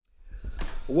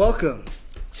Welcome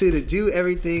to the Do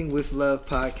Everything with Love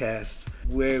podcast,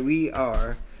 where we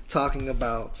are talking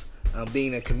about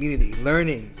being a community,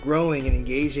 learning, growing, and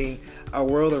engaging our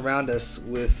world around us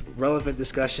with relevant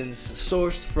discussions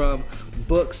sourced from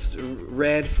books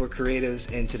read for creatives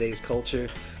in today's culture,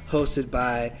 hosted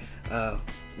by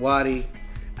Wadi,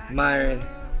 Myron,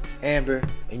 Amber,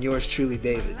 and yours truly,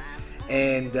 David.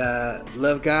 And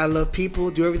love God, love people,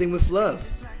 do everything with love.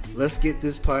 Let's get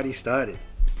this party started.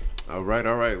 All right.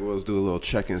 Well, let's do a little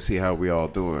check and see how we all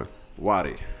doing.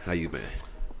 Wadi, how you been?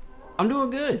 I'm doing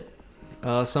good.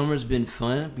 Summer's been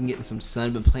fun. I've been getting some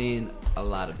sun. Been playing a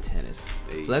lot of tennis.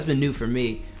 Hey. So that's been new for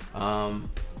me. How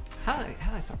did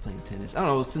I start playing tennis? I don't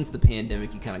know. Since the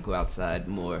pandemic, you kind of go outside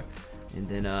more. And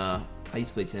then I used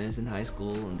to play tennis in high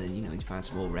school. And then, you find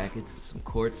some old rackets, some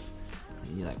courts.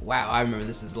 And you're like, wow, I remember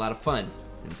this is a lot of fun.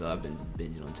 And so I've been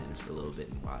binging on tennis for a little bit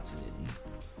and watching it. And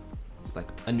it's like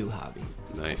a new hobby.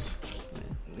 Nice.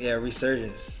 Yeah,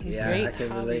 resurgence. Yeah, Great I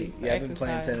can relate. Yeah, I've been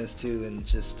playing tennis too, and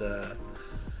just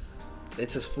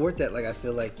it's a sport that I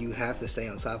feel like you have to stay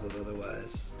on top of,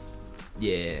 otherwise.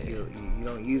 Yeah. You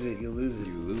don't use it, you lose it.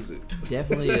 You lose it.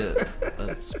 Definitely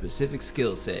a specific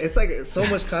skill set. It's like so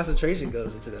much concentration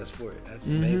goes into that sport.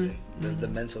 That's amazing. The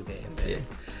mental game. Man. Yeah.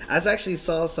 I actually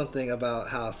saw something about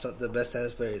how the best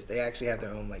tennis players, they actually have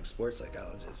their own sports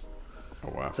psychologists. Oh,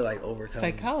 wow. To overcome.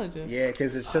 Psychologist. Yeah,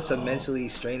 because it's just a mentally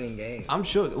straining game. I'm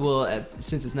sure. Well,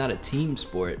 since it's not a team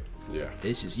sport, yeah,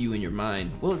 it's just you and your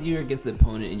mind. Well, you're against the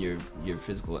opponent and your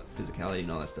physicality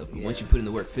and all that stuff. But once you put in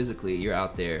the work physically, you're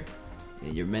out there,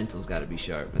 and your mental's got to be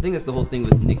sharp. I think that's the whole thing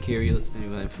with Nick Kyrgios. If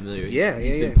anyone's familiar,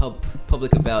 he's been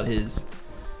public about his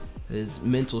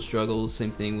mental struggles. Same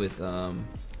thing with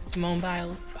Simone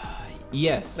Biles.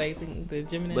 Yes, the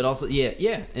gymnast. But also,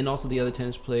 and also the other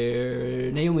tennis player,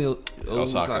 Naomi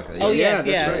Osaka. Oh yes,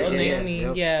 that's right.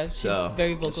 Naomi, she's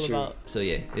very vocal about. So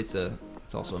it's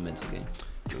also a mental game.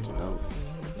 Mental health.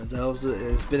 Mental health,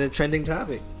 it's been a trending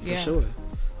topic for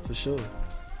sure. All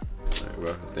right,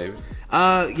 well, David.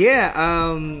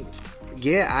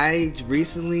 I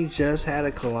recently just had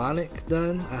a colonic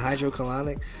done, a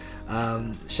hydrocolonic.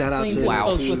 Shout out to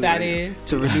what that is.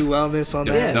 To Renew Wellness on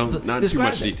that. Not too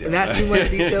much detail. Not too much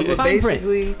detail, but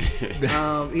basically,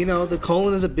 the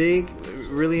colon is a big,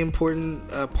 really important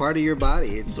part of your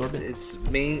body. It's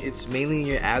mainly in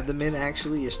your abdomen.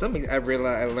 Actually, your stomach. I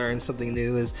learned something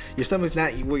new. Is your stomach's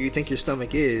not where you think your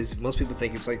stomach is. Most people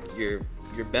think it's like your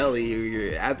belly or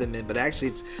your abdomen, but actually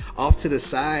it's off to the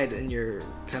side and you're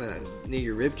kind of near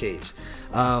your rib cage.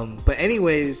 But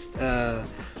anyways.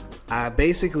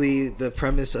 Basically, the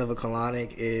premise of a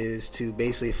colonic is to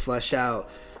basically flush out,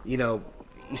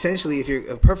 essentially if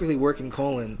you're a perfectly working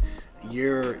colon,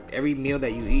 every meal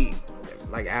that you eat,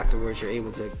 afterwards, you're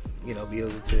able to, be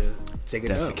able to take a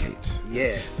dump.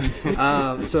 Yeah.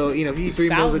 So, if you eat 3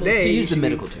 meals a day,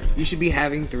 you should be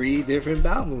having 3 different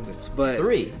bowel movements. But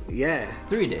 3? Yeah.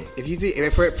 3 a day. If you eat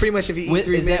 3 meals.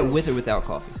 Is that with or without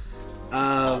coffee?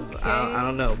 I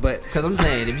don't know, but because I'm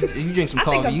saying if you drink some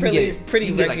coffee, you can get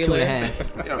like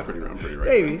 2.5. Yeah, I'm pretty regular.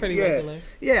 Maybe, pretty regular.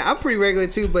 Yeah, I'm pretty regular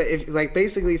too. But if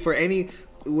basically for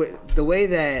the way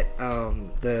that I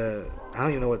don't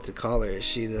even know what to call her. Is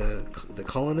she the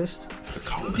colonist?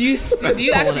 Do you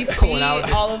actually see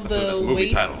all of the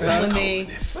waste when they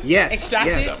extract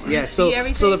it? Yes. So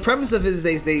the premise of it is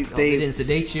they didn't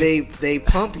sedate you. They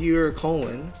pump your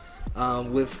colon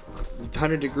with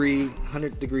 100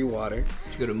 degree water.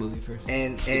 You go to a movie first.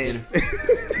 And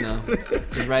no,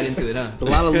 just right into it, huh? A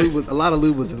lot of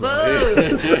lube was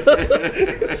involved.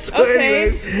 So okay.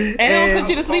 Anyways, and they don't put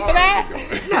you to sleep for that?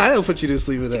 No, I don't put you to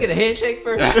sleep for that. You get a handshake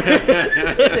first.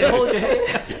 They hold your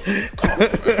hand.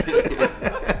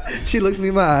 She looked me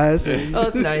in my eyes.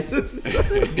 Oh, it's nice.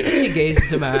 She gazed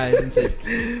into my eyes and said,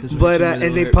 "But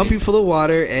and they pump you full of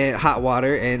water and hot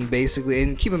water, and basically,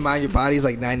 and keep in mind your body's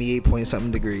like 98 point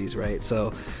something degrees, right?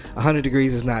 So 100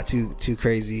 degrees is not too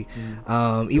crazy,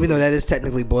 even though that is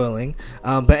technically boiling.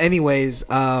 But anyways,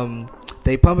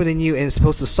 they pump it in you, and it's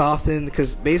supposed to soften,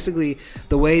 because basically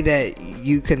the way that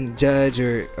you can judge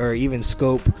or even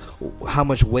scope how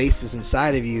much waste is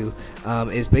inside of you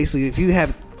is basically if you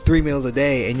have 3 meals a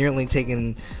day and you're only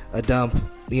taking a dump,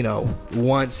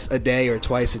 once a day or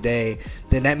twice a day,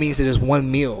 then that means that there's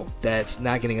 1 meal that's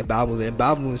not getting a bowel movement. And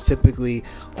bowel movements typically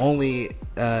only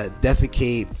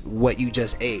defecate what you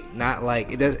just ate.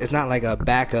 It's not like a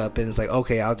backup and it's like,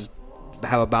 okay, I'll just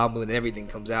have a bowel movement and everything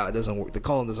comes out. It doesn't work. The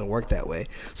colon doesn't work that way.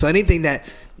 So anything that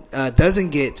doesn't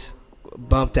get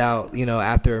bumped out,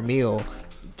 after a meal,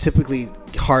 typically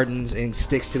hardens and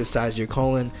sticks to the sides of your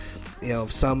colon.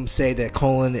 Some say that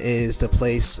colon is the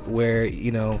place where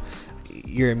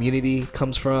your immunity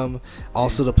comes from,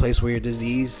 also the place where your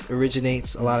disease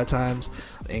originates a lot of times,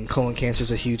 and colon cancer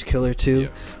is a huge killer too.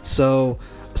 So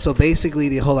basically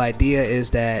the whole idea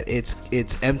is that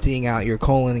it's emptying out your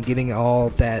colon and getting all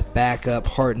that backup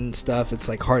hardened stuff. It's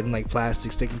like hardened like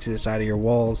plastic sticking to the side of your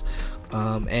walls,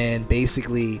 and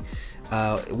basically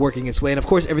working its way. And of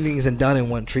course everything isn't done in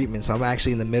one treatment, so I'm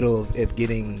actually in the middle of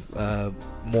getting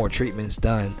more treatments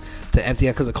done to empty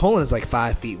out, because the colon is like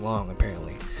 5 feet long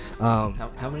apparently. How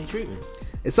many treatments?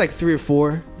 It's like 3 or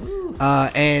 4,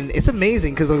 and it's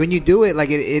amazing because when you do it, like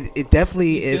it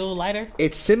definitely you feel lighter.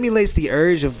 It simulates the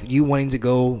urge of you wanting to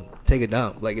go take a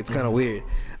dump. Like it's kind of weird,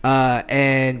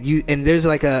 and there's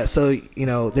like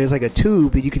there's like a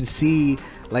tube that you can see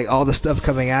like all the stuff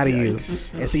coming out of you,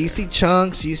 and so you see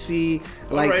chunks, you see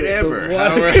like the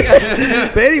water.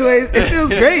 But anyways, it feels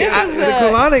great. The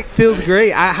colonic feels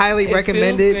great. I highly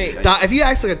recommend it. If you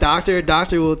ask like a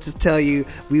doctor will just tell you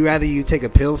we rather you take a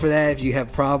pill for that if you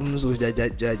have problems with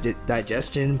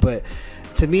digestion. But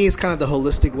to me, it's kind of the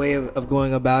holistic way of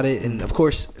going about it, and of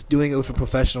course, doing it with a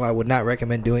professional. I would not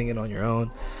recommend doing it on your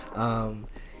own.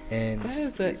 And that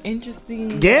is an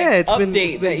interesting it's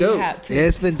update been dope.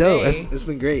 It's been dope. It's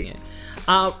been great.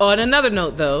 Yeah. On another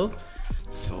note, though,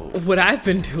 so what I've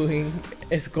been doing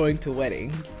is going to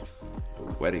weddings.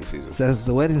 Wedding season. So that's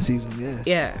the wedding season.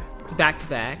 Yeah, back to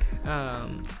back.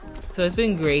 So it's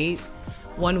been great.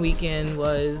 One weekend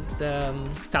was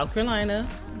South Carolina,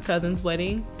 cousin's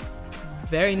wedding.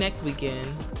 Very next weekend,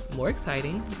 more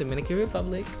exciting, Dominican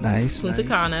Republic. Nice. Punta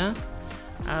Cana.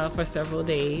 For several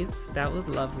days. That was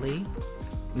lovely.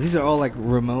 These are all like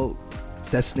remote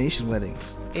destination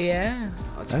weddings. Yeah.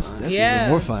 That's even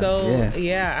more fun. So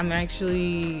I'm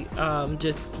actually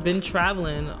just been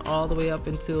traveling all the way up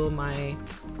until my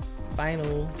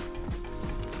final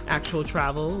actual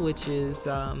travel, which is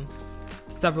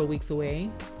several weeks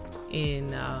away,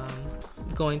 in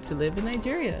going to live in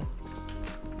Nigeria.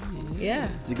 Yeah.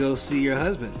 To go see your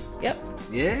husband. Yep.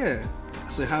 Yeah.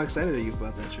 So how excited are you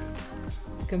about that trip?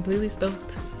 Completely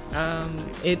stoked.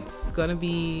 It's gonna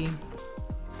be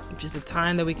just a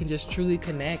time that we can just truly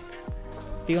connect,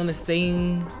 be on the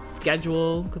same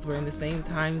schedule because we're in the same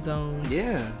time zone.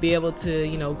 Be able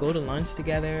to go to lunch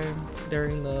together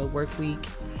during the work week,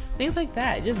 things like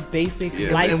that. Just basic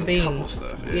life things.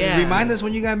 Stuff, Remind us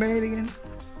when you got married again.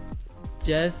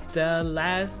 Just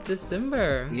last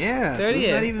December. 30th. So it's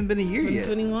not even been a year yet.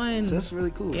 2021. So that's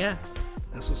really cool. Yeah.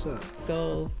 That's what's up.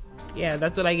 So yeah,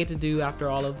 that's what I get to do after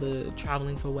all of the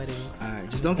traveling for weddings. All right,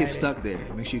 just don't get stuck there.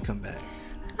 Make sure you come back.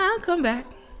 I'll come back.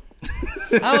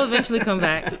 I'll eventually come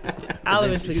back.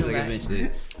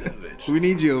 Eventually. We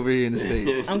need you over here in the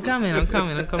States. I'm coming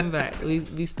back.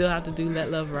 We still have to do Let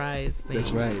Love Rise thing.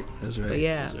 That's right. But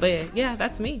yeah,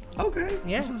 that's me. Okay.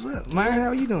 Yeah. That's what's up. Myron, how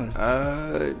are you doing?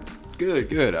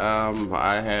 Good.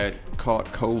 I had caught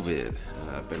COVID.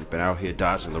 I've been out here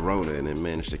dodging the Rona, and it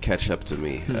managed to catch up to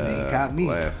me. They caught me.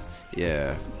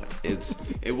 Yeah,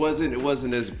 it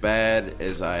wasn't as bad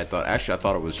as I thought. Actually, I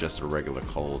thought it was just a regular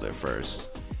cold at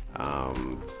first,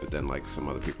 but then like some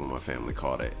other people in my family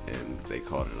caught it, and they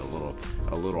caught it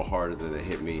a little harder than it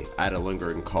hit me. I had a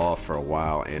lingering cough for a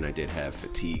while, and I did have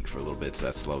fatigue for a little bit, so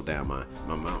that slowed down my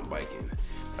mountain biking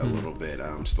a little bit.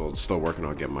 I'm still working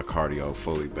on getting my cardio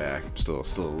fully back. I'm still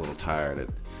a little tired.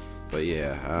 But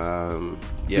yeah.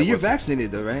 But you're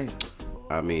vaccinated though, right?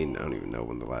 I mean, I don't even know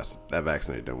when that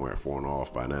vaccinated done worn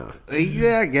off by now.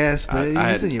 Yeah, I guess, but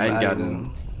it's in your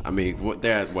body. I mean,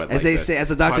 as they say, as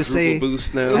the doctors say,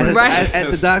 boost now?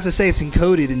 As the doctors say, it's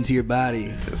encoded into your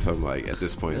body. So I'm like, at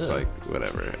this point, it's like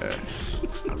whatever.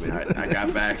 I mean, I got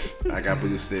vaxxed, I got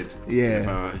boosted.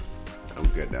 Yeah, I'm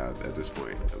good now. At this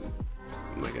point,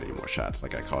 I'm not getting any more shots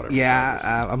like I caught it. Yeah,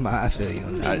 I feel you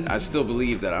on that. I still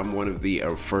believe that I'm one of the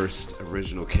first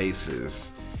original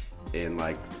cases. In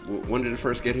like, when did it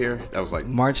first get here? That was like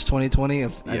March 2020. I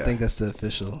think that's the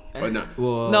official. But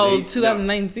no,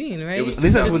 2019, right? It was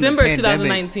December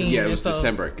 2019. Yeah, it was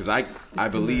December because I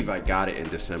believe I got it in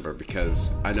December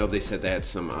because I know they said they had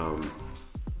some.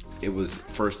 It was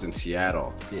first in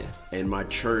Seattle. Yeah. And my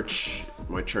church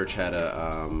had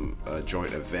a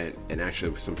joint event, and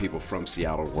actually some people from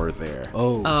Seattle were there.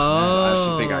 Oh. So I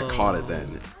actually think I caught it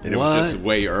then, and it was just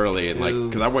way early, and like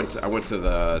because I went to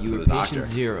the doctor.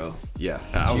 Zero. Yeah.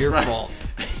 Your fault.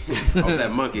 I was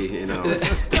that monkey,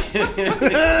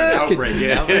 outbreak.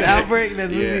 Yeah. Outbreak.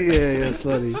 That movie. Yeah, that's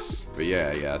funny. But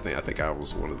yeah, I think I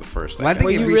was one of the first. Well, I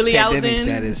think it reached really pandemic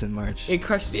status in March. It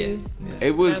crushed you. Yeah.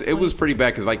 It was pretty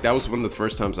bad because like that was one of the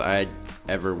first times I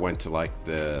ever went to like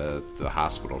the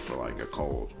hospital for like a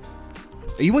cold.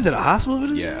 You went to the hospital for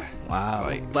this? Yeah.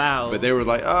 Wow. Wow. But they were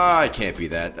like, oh, it can't be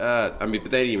that. But they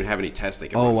didn't even have any tests they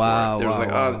could run wow. for it. They was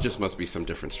like, wow. oh, it just must be some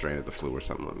different strain of the flu or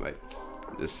something. I'm like,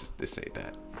 this ain't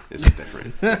that. This is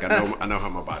different. Like, I know how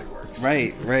my body works.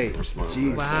 Right. Response.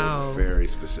 Wow. Very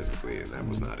specifically, and that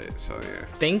was not it. So yeah.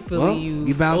 Thankfully,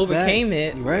 you bounced overcame back.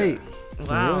 it. Right.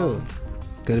 Wow.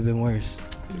 Could have been worse.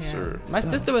 Yes, Yeah. sir. My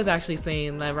sister was actually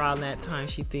saying that around that time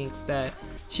she thinks that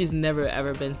she's never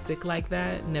ever been sick like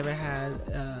that, never had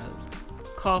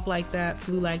cough like that,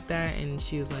 flu like that, and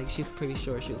she was like, she's pretty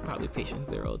sure she was probably patient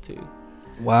 0 too.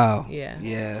 Wow.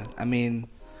 Yeah. I mean,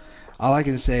 all I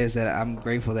can say is that I'm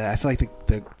grateful that I feel like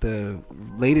the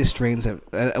latest strains have,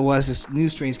 as this new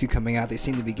strains keep coming out, they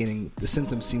seem to be the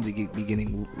symptoms seem to be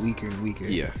getting weaker and weaker.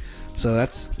 Yeah. So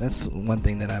that's one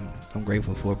thing that I'm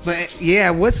grateful for. But yeah,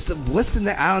 what's the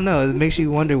next? I don't know. It makes you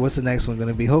wonder what's the next one going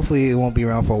to be. Hopefully, it won't be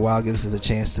around for a while. Gives us a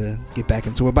chance to get back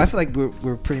into it. But I feel like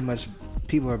we're pretty much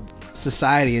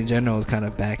society in general is kind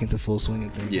of back into full swing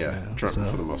of things now. For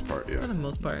the most part. Yeah. For the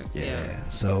most part. Yeah.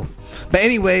 So, but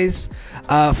anyways,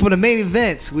 for the main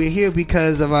events, we're here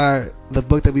because of the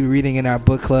book that we're reading in our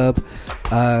book club,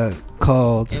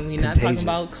 called And we're not Contagious. talking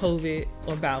about COVID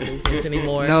or bowel movements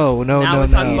anymore. No. Now we're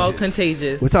talking about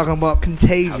Contagious. We're talking about How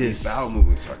Contagious. these bowel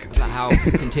movements are contagious. How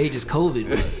contagious COVID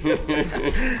was.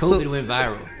 COVID went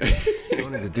viral.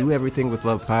 Jonah, the Do Everything with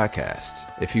Love podcast.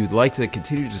 If you'd like to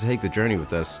continue to take the journey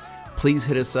with us, please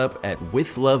hit us up at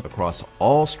With Love across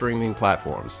all streaming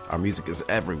platforms. Our music is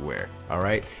everywhere, all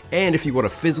right? And if you want a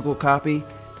physical copy,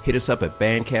 hit us up at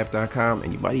bandcamp.com,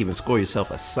 and you might even score yourself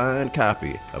a signed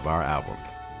copy of our album.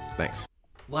 Thanks.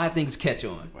 Why things catch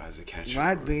on? Why does it catch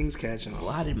Why things catching on?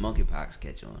 Why did monkeypox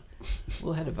catch on?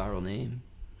 Well, it had a viral name.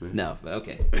 No, but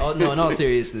okay. Oh no, in all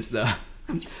seriousness though.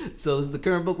 So this is the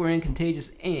current book we're in,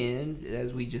 Contagious, and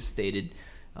as we just stated,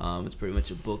 it's pretty much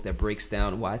a book that breaks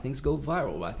down why things go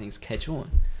viral, why things catch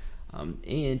on.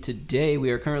 And today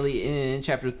we are currently in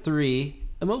chapter 3,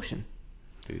 Emotion.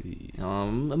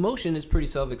 Emotion is pretty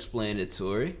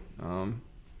self-explanatory.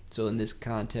 So in this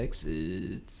context,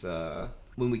 it's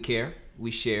when we care, we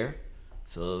share.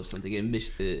 So if something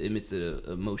emits an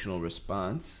emotional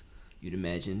response, you'd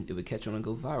imagine it would catch on and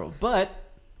go viral.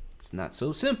 But it's not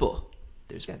so simple.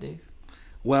 There's Dave.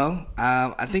 Well,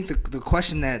 I think the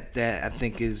question that I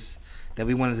think is that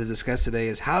we wanted to discuss today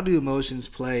is how do emotions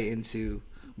play into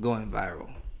going viral,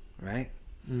 right?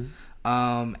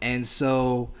 Mm-hmm. And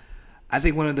so I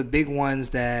think one of the big ones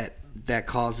that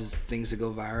causes things to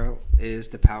go viral is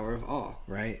the power of awe,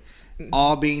 right?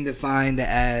 Awe being defined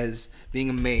as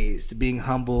being amazed, being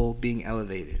humble, being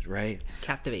elevated, right?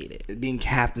 Being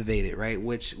captivated, right?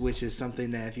 Which is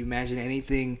something that if you imagine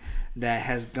anything that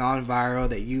has gone viral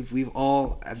that we've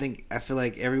all, I feel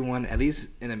like everyone, at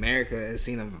least in America, has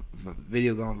seen a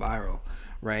video gone viral,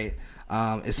 right?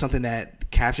 It's something that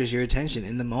captures your attention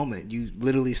in the moment. You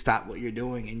literally stop what you're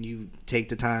doing and you take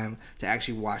the time to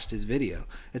actually watch this video.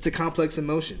 It's a complex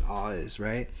emotion, awe is,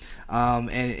 right? And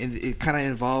it kind of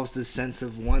involves this sense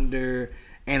of wonder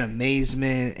and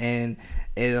amazement, and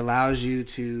it allows you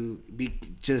to be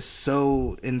just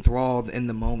so enthralled in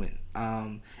the moment.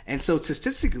 And so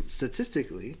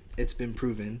statistically, it's been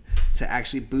proven to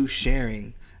actually boost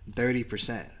sharing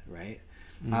 30%, right?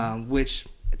 Mm-hmm. Which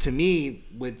to me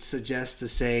would suggest to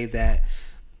say that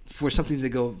for something to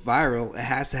go viral, it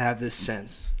has to have this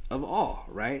sense of awe,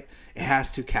 right? It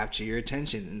has to capture your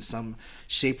attention in some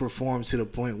shape or form to the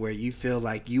point where you feel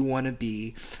like you want to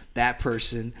be that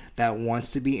person that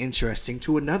wants to be interesting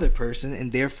to another person,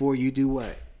 and therefore you do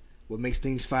what? What makes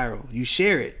things viral? You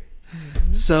share it.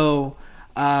 Mm-hmm. So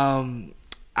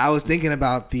I was thinking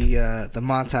about the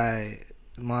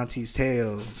Monty's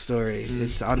Tale story. Mm-hmm.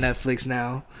 It's on Netflix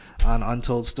now, on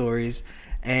Untold Stories,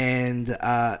 and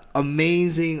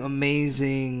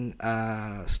amazing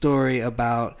story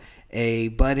about a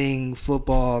budding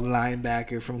football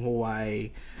linebacker from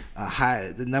Hawaii,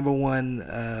 the number one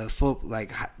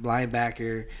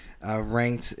linebacker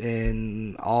ranked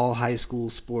in all high school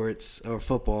sports or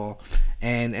football,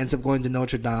 and ends up going to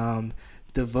Notre Dame.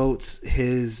 Devotes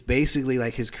his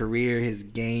career, his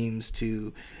games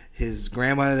to his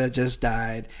grandmother that just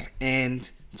died, and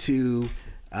to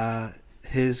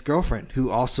his girlfriend who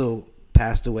also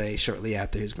passed away shortly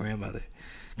after his grandmother.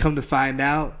 Come to find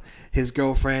out, his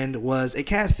girlfriend was a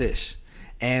catfish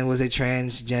and was a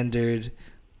transgendered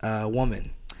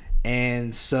woman.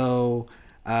 And so,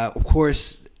 of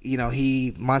course,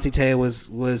 Monty Teo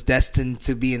was destined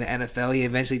to be in the NFL. He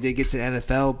eventually did get to the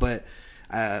NFL, but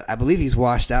I believe he's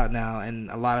washed out now, and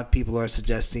a lot of people are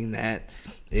suggesting that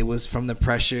it was from the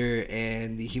pressure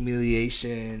and the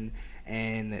humiliation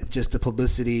and just the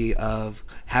publicity of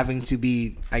having to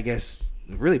be, I guess,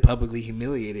 really publicly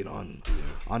humiliated on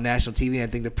national TV. I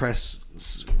think the press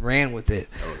ran with it.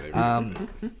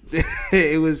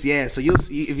 It was So you'll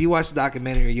see, if you watch the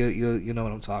documentary, you'll know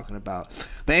what I'm talking about.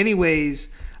 But anyways,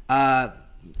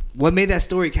 what made that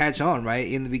story catch on, right,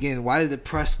 in the beginning? Why did the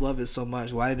press love it so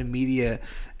much? Why did the media,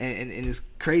 and it's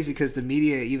crazy because the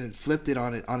media even flipped it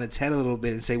on its head a little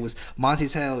bit and say, was Monty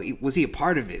Tail, was he a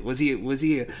part of it? Was he a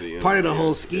part of the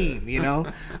whole scheme, you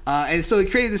know? And so it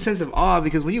created this sense of awe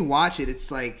because when you watch it,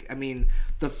 it's like, I mean,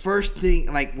 the first thing,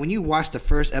 like when you watch the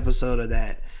first episode of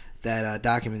that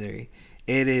documentary,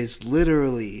 it is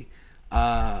literally,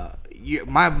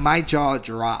 my jaw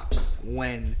drops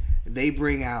when they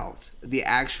bring out the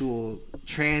actual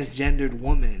transgendered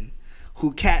woman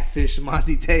who catfished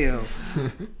Monty Teo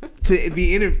to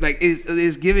be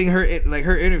is giving her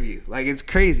her interview. Like, it's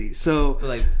crazy. So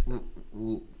like,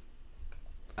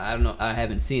 I don't know. I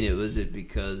haven't seen it. Was it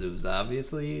because it was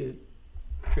obviously a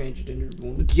transgender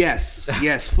woman?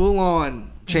 Yes, full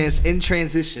on in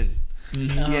transition.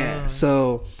 Mm-hmm. Yeah.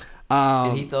 So,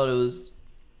 and he thought it was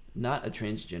not a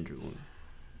transgender woman.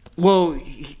 Well,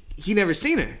 he never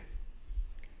seen her.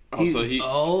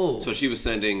 So she was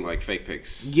sending like fake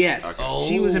pics. Yes,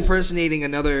 she was impersonating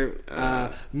another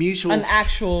mutual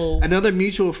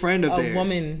friend of theirs.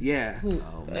 Woman. Yeah,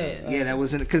 that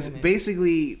was because woman.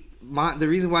 Basically, the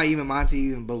reason why even Monty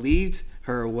even believed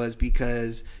her was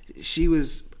because she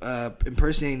was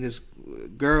impersonating this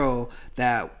girl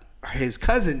that his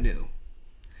cousin knew.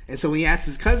 And so when he asked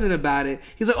his cousin about it,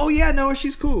 he's like, "Oh yeah, no,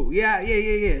 she's cool. Yeah.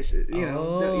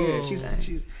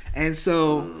 She's." And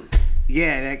so,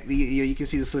 you can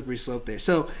see the slippery slope there.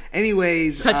 So,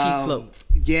 anyways, touchy slope.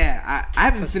 Yeah, I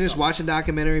haven't finished watching the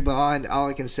documentary, but all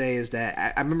I can say is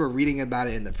that I remember reading about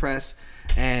it in the press,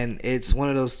 and it's one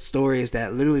of those stories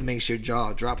that literally makes your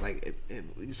jaw drop. Like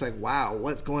it's like, wow,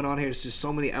 what's going on here? It's just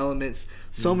so many elements,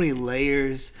 so many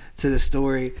layers to the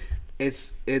story.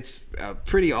 It's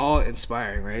pretty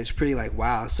awe-inspiring, right? It's pretty like,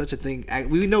 wow, such a thing.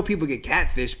 We know people get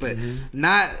catfished, but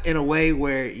not in a way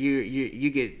where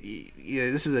you get.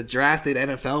 This is a drafted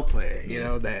NFL player,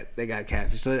 that they got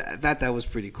catfished. So I thought that was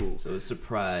pretty cool. So a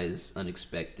surprise,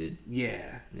 unexpected.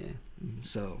 Yeah. Mm-hmm.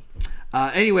 So,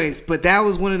 anyways, but that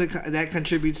was one of that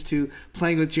contributes to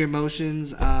playing with your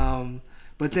emotions.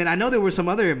 But then I know there were some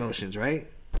other emotions, right?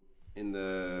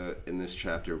 In this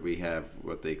chapter, we have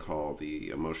what they call the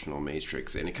emotional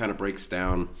matrix, and it kind of breaks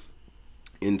down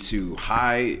into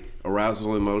high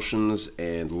arousal emotions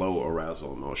and low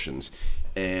arousal emotions.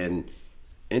 And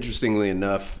interestingly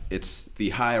enough, it's the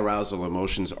high arousal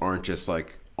emotions aren't just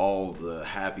like all the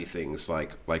happy things,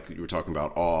 like you were talking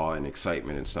about, awe and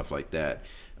excitement and stuff like that.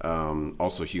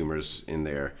 Also humor's in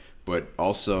there, but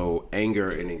also anger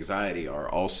and anxiety are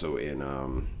also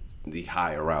in the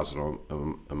high arousal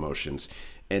emotions.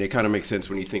 And it kind of makes sense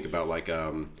when you think about like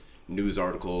news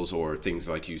articles or things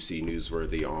like you see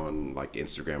newsworthy on like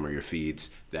Instagram or your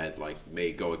feeds that like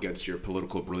may go against your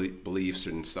political beliefs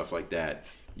and stuff like that.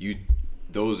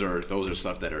 Those are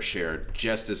stuff that are shared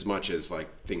just as much as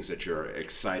like things that you're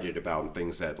excited about and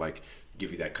things that like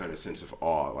give you that kind of sense of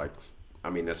awe. Like, I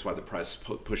mean, that's why the press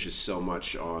pushes so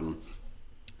much on,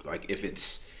 like, if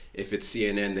it's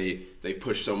CNN, they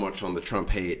push so much on the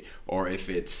Trump hate, or if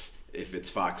it's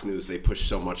Fox News, they push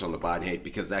so much on the Biden hate,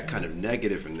 because that kind of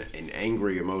negative and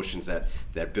angry emotions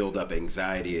that build up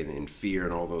anxiety and fear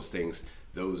and all those things,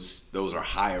 those are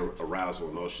higher arousal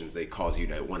emotions. They cause you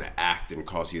to want to act and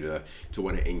cause you to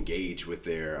want to engage with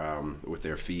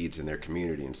their feeds and their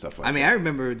community and stuff like that. I mean, I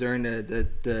remember during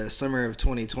the summer of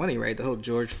 2020, right, the whole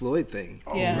George Floyd thing,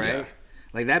 right? Yeah.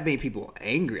 Like, that made people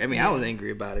angry. I mean, I was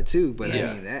angry about it too, but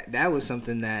I mean, that was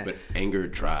something that... But anger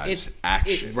drives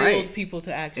action. It fueled people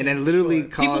to action. And that literally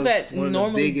caused people that one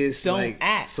of the biggest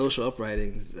act. social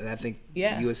uprisings that I think the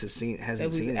U.S.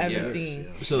 hasn't seen in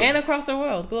years. So, and across the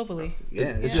world, globally.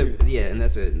 And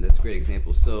that's a great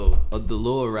example. So the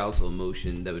low arousal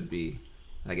emotion, that would be,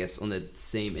 I guess, on the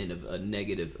same end of a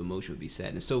negative emotion, would be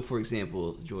sadness. So, for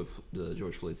example, the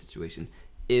George Floyd situation,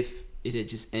 if it had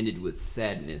just ended with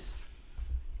sadness...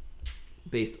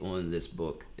 Based on this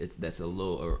book, that's a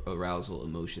low arousal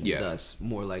emotion. Thus,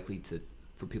 more likely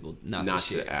for people not to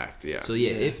share. To act. Yeah. So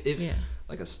if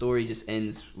like a story just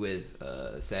ends with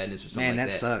sadness or something, man, like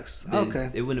that sucks. Okay,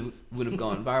 it wouldn't have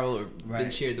gone viral or been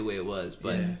shared the way it was.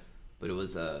 But it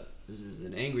was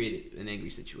an angry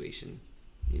situation,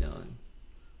 and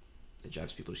it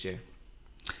drives people to share.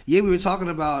 Yeah, we were talking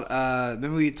about.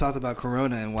 Remember we talked about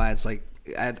Corona and why it's like.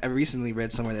 I recently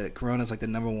read somewhere that Corona is like the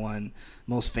number one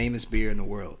most famous beer in the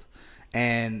world,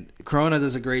 And Corona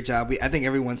does a great job. I think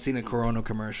everyone's seen a Corona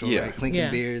commercial, Yeah. right? Clinking Yeah.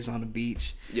 beers on the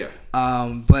beach. Yeah.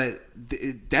 But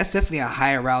that's definitely a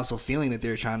high arousal feeling that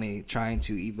they're trying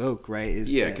to evoke, right?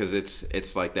 Yeah, because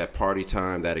it's like that party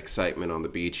time, that excitement on the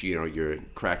beach. You know, you're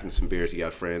cracking some beers. You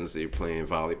got friends. You're playing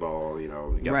volleyball. You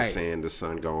know, you got Right. the sand, the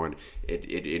sun going.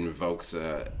 It invokes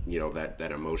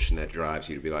that emotion that drives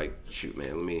you to be like, shoot,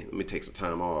 man, let me take some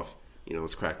time off. You know,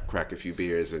 let's crack a few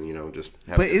beers and, you know, just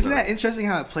have But a good isn't time. that interesting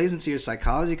how it plays into your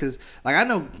psychology? Because, like, I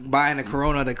know buying a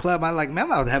Corona at the club, I'm like, man,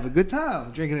 I'm about to have a good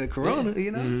time drinking a Corona,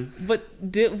 you know? Mm-hmm.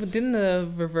 But didn't the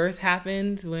reverse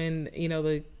happen when, you know,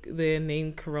 the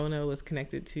name Corona was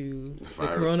connected to the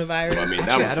coronavirus? Well, I mean,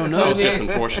 Actually, I don't know. that was just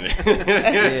unfortunate.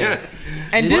 Yeah.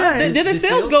 And Did did the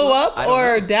sales go up I don't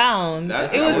or know. down?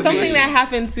 That's It was an something amazing- that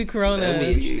happened to That'd be Corona.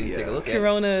 interesting to take a look at.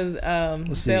 Corona's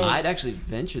see. sales. I'd actually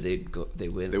venture they'd go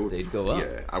up.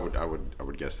 Yeah, I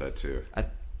would guess that too.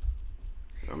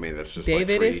 I mean, that's just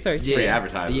David like is searching. free Yeah.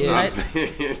 advertising. Yeah. Let's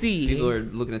honestly. see. People are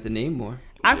looking at the name more.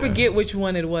 I forget which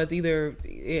one it was, either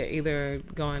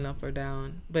going up or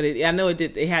down. But I know it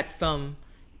did. It had some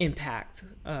impact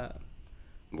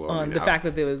Well, on the fact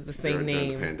that there was the same during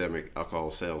name. the pandemic, alcohol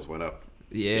sales went up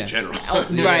Yeah. in general.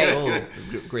 Yeah. Right.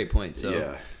 Oh, great point. So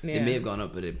Yeah. it may have gone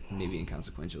up, but it may be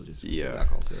inconsequential just Yeah. with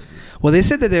alcohol sales. Well, they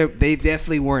said that they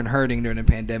definitely weren't hurting during the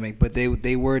pandemic, but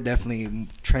they were definitely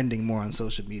trending more on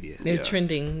social media. They're Yeah.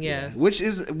 trending, yes. Which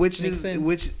Makes sense.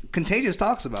 which Contagious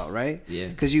talks about, right? Yeah.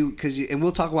 Because you and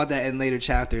we'll talk about that in later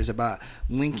chapters about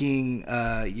linking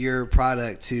your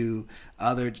product to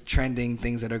other trending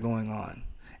things that are going on,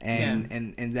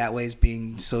 and that way it's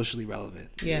being socially relevant.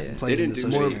 Yeah. It They plays didn't into do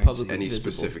social more currency. public- any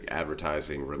visible. specific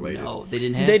advertising related. No, they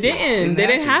didn't have They to. didn't. They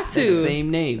didn't have They had the to.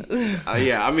 same name.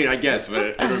 Yeah, I mean, I guess, but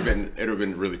it would have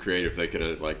been really creative if they could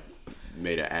have like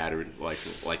made an ad or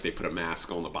like they put a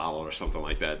mask on the bottle or something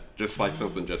like that. Just like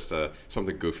something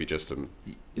goofy just to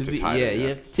tie it in. You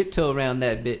have to tiptoe around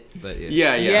that bit, but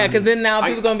Yeah, Yeah, because then now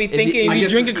people gonna be if you- thinking I if you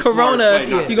guess drink it's a a smart Corona, play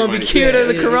not to you're gonna do be anything. cured of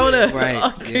the Yeah, Corona.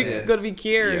 Right, yeah. Gonna be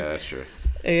cured. Yeah, that's true.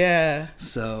 Yeah.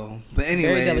 So, but Very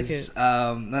anyways,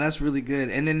 delicate. no, that's really good.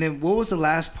 And then what was the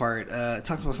last part? It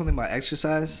talks about something about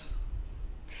exercise.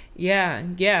 Yeah.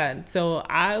 So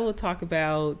I will talk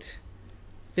about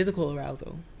physical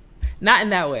arousal. Not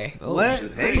in that way. Oh, What?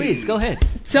 Hey. Please go ahead.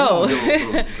 So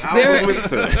There,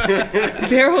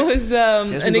 there was Has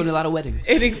been an going to a lot of weddings.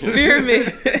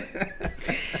 experiment.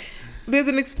 There's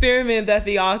an experiment that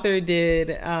the author did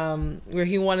where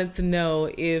he wanted to know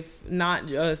if not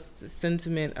just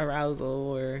sentiment arousal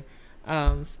or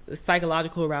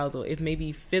psychological arousal, if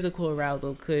maybe physical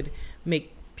arousal could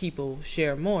make people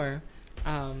share more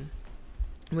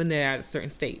when they're at a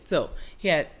certain state. So he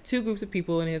had two groups of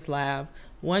people in his lab.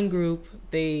 One group,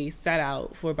 they sat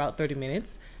out for about 30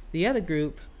 minutes. The other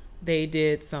group, they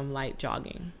did some light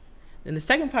jogging. Then the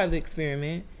second part of the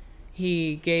experiment,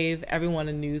 he gave everyone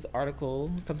a news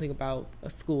article, something about a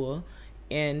school,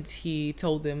 and he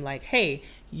told them like, hey,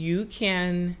 you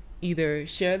can either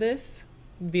share this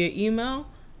via email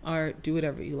or do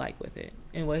whatever you like with it.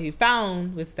 And what he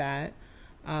found was that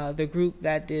the group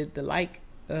that did the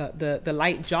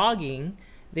light jogging,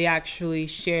 they actually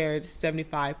shared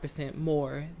 75%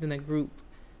 more than the group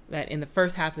that in the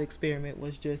first half of the experiment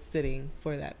was just sitting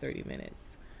for that 30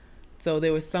 minutes. So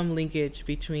there was some linkage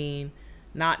between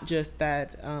not just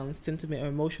that sentiment or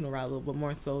emotional arousal, but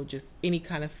more so just any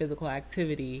kind of physical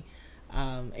activity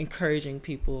encouraged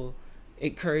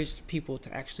people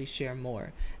to actually share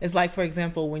more. It's like, for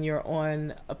example, when you're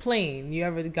on a plane, you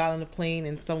ever got on a plane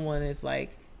and someone is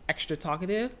like extra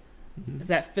talkative? Mm-hmm. It's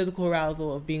that physical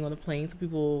arousal of being on a plane. So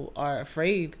people are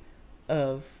afraid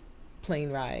of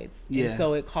plane rides. Yeah. And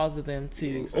so it causes them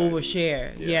to Anxiety.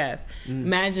 overshare. Yeah. Yes.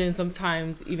 Imagine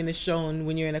sometimes even it's shown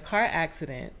when you're in a car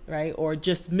accident, right? Or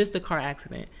just missed a car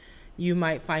accident, you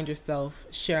might find yourself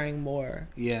sharing more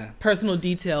personal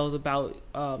details about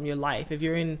your life. If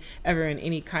you're ever in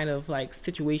any kind of like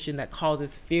situation that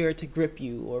causes fear to grip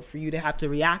you or for you to have to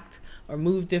react or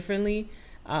move differently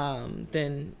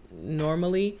than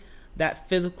normally, that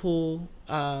physical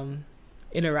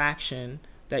interaction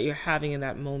that you're having in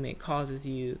that moment causes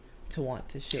you to want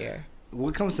to share.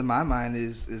 What comes to my mind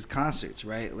is concerts,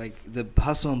 right? Like the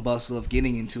hustle and bustle of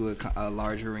getting into a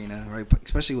large arena, right?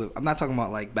 Especially with, I'm not talking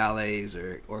about like ballets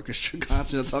or orchestra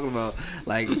concerts. I'm talking about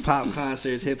like pop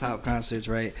concerts, hip hop concerts,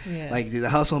 right? Yeah. Like the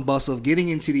hustle and bustle of getting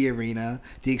into the arena,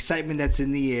 the excitement that's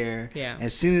in the air. Yeah.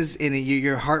 As soon as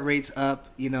your heart rate's up,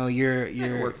 you know, you're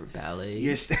I work for ballet.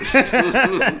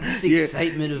 the The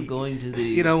excitement of going to the.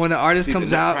 You know, when the artist See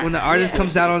comes the out, nutcracker. when the artist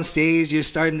comes out on stage, you're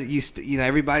starting to, you know,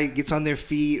 everybody gets on their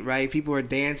feet, right? People people are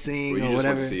dancing Well, or you just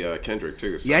whatever. went to see Kendrick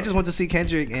too. So. Yeah, I just went to see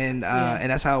Kendrick, and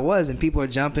that's how it was. And people are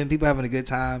jumping, people are having a good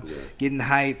time, getting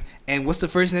hype. And what's the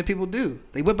first thing that people do?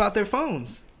 They whip out their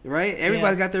phones, right?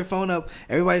 Everybody's got their phone up.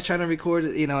 Everybody's trying to record,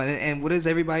 and what is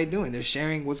everybody doing? They're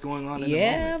sharing what's going on in the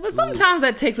moment. Yeah, but sometimes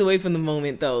that takes away from the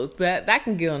moment, though. That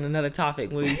can get on another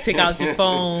topic where you take out your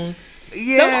phone.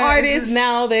 Yeah, some artists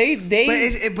now but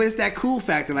it's that cool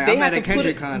factor. Like, I'm at a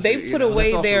Kendrick concert. They put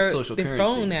away their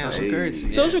phone now. Social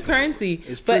currency. Social currency.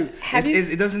 It's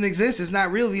it doesn't exist. It's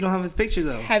not real if you don't have a picture,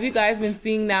 though. Have you guys been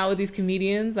seeing now with these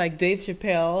comedians like Dave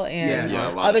Chappelle and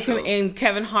and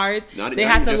Kevin Hart? They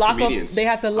have to lock up. They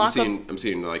have to lock up. I'm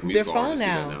seeing like their musical phone artists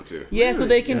do that now too. Yeah, Really? so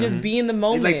they can just be in the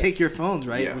moment. They take your phones,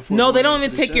 right? Yeah. No, they don't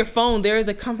even take your phone. There is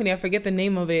a company, I forget the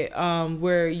name of it,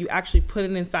 where you actually put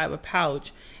it inside of a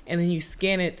pouch and then you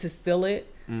scan it to seal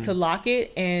it, to lock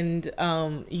it, and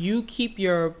you keep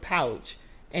your pouch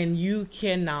and you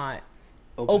cannot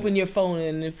open your phone.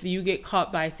 And if you get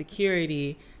caught by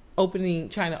security trying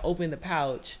to open the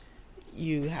pouch,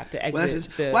 you have to exit.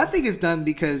 Well, I think it's done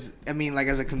because, I mean, like,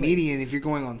 as a comedian, if you're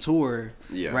going on tour,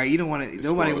 right, you don't want to.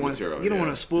 Nobody wants. You don't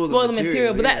want to spoil the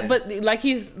material. But like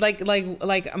he's like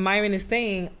Myron is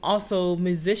saying, also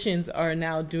musicians are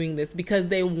now doing this because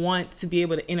they want to be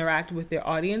able to interact with their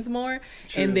audience more,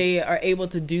 and they are able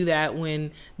to do that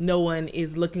when no one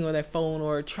is looking on their phone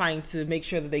or trying to make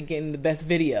sure that they're getting the best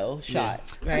video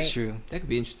shot. Right? That's true. That could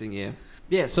be interesting. Yeah.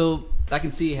 Yeah. So I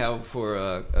can see how for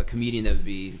a comedian that would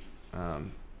be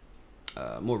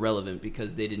more relevant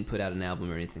because they didn't put out an album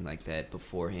or anything like that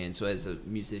beforehand. So as a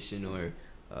musician or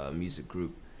a music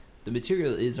group, the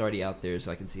material is already out there,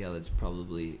 so I can see how that's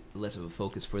probably less of a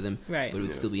focus for them. Right. But it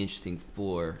would still be interesting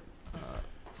for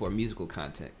musical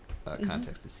context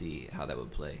to see how that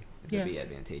would play, if it would be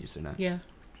advantageous or not. Yeah.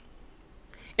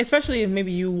 Especially if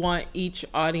maybe you want each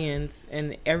audience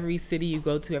in every city you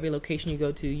go to, every location you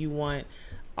go to, you want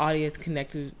audience to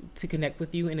connect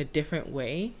with you in a different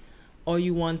way. Or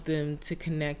you want them to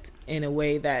connect in a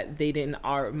way that they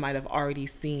might have already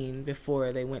seen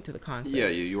before they went to the concert. Yeah,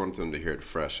 you want them to hear it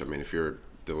fresh. I mean, if you're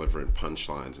delivering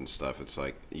punchlines and stuff, it's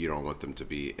like you don't want them to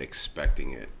be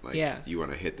expecting it. Like, you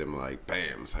want to hit them like,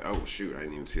 bam. It's like, oh shoot, I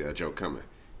didn't even see that joke coming.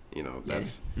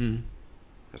 That's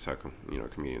how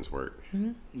comedians work.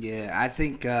 Mm-hmm. Yeah, I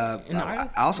think I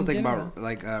also think about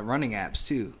like running apps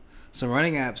too. So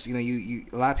running apps, you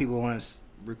a lot of people want to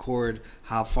record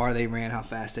how far they ran, how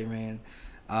fast they ran,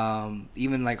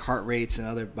 even like heart rates and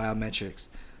other biometrics.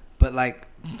 But like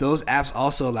those apps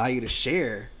also allow you to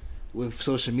share with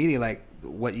social media like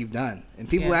what you've done, and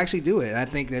people actually do it. And I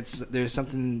think there's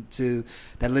something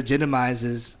that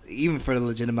legitimizes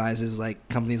like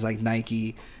companies like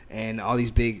Nike and all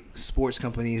these big sports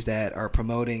companies that are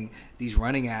promoting these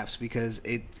running apps because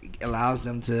it allows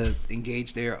them to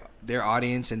engage their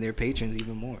audience and their patrons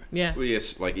even more. Yeah. Well,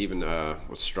 yes, like even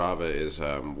with Strava is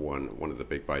one of the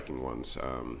big biking ones.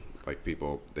 Like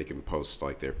people, they can post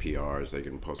like their PRs, they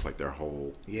can post like their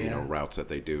whole routes that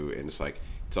they do, and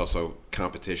it's also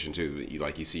competition too.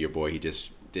 You see your boy, he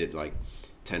just did like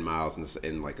 10 miles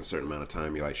in like a certain amount of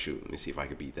time. You're like, shoot, let me see if I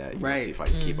could beat that. See if I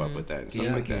can keep up with that and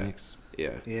stuff like that.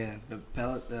 Yeah. But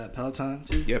Peloton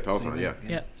too. Yeah, Peloton.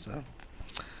 Yeah. So,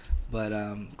 but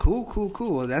cool.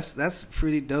 Well, that's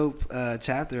pretty dope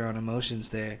chapter on emotions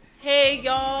there. Hey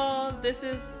y'all, this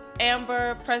is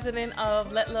Amber, president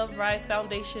of Let Love Rise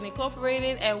Foundation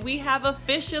Incorporated, and we have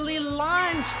officially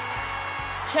launched.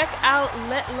 Check out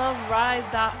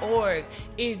letloverise.org.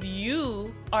 If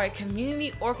you are a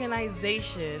community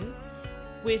organization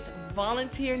with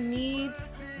volunteer needs,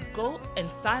 go and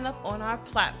sign up on our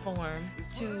platform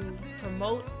to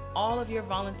promote all of your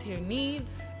volunteer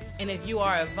needs. And if you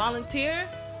are a volunteer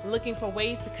looking for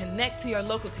ways to connect to your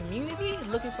local community,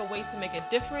 looking for ways to make a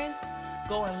difference,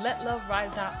 go on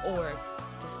letloverise.org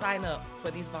to sign up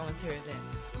for these volunteer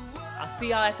events. I'll see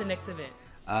y'all at the next event.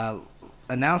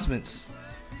 Announcements,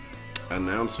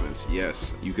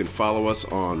 yes. You can follow us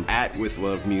on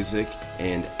 @WithLoveMusic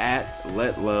and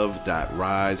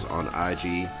 @LetLove.Rise on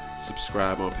IG.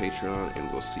 Subscribe on Patreon,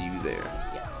 and we'll see you there.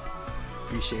 Yes.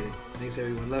 Appreciate it. Thanks,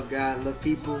 everyone. Love God, love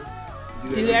people.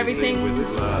 Do everything with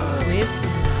love.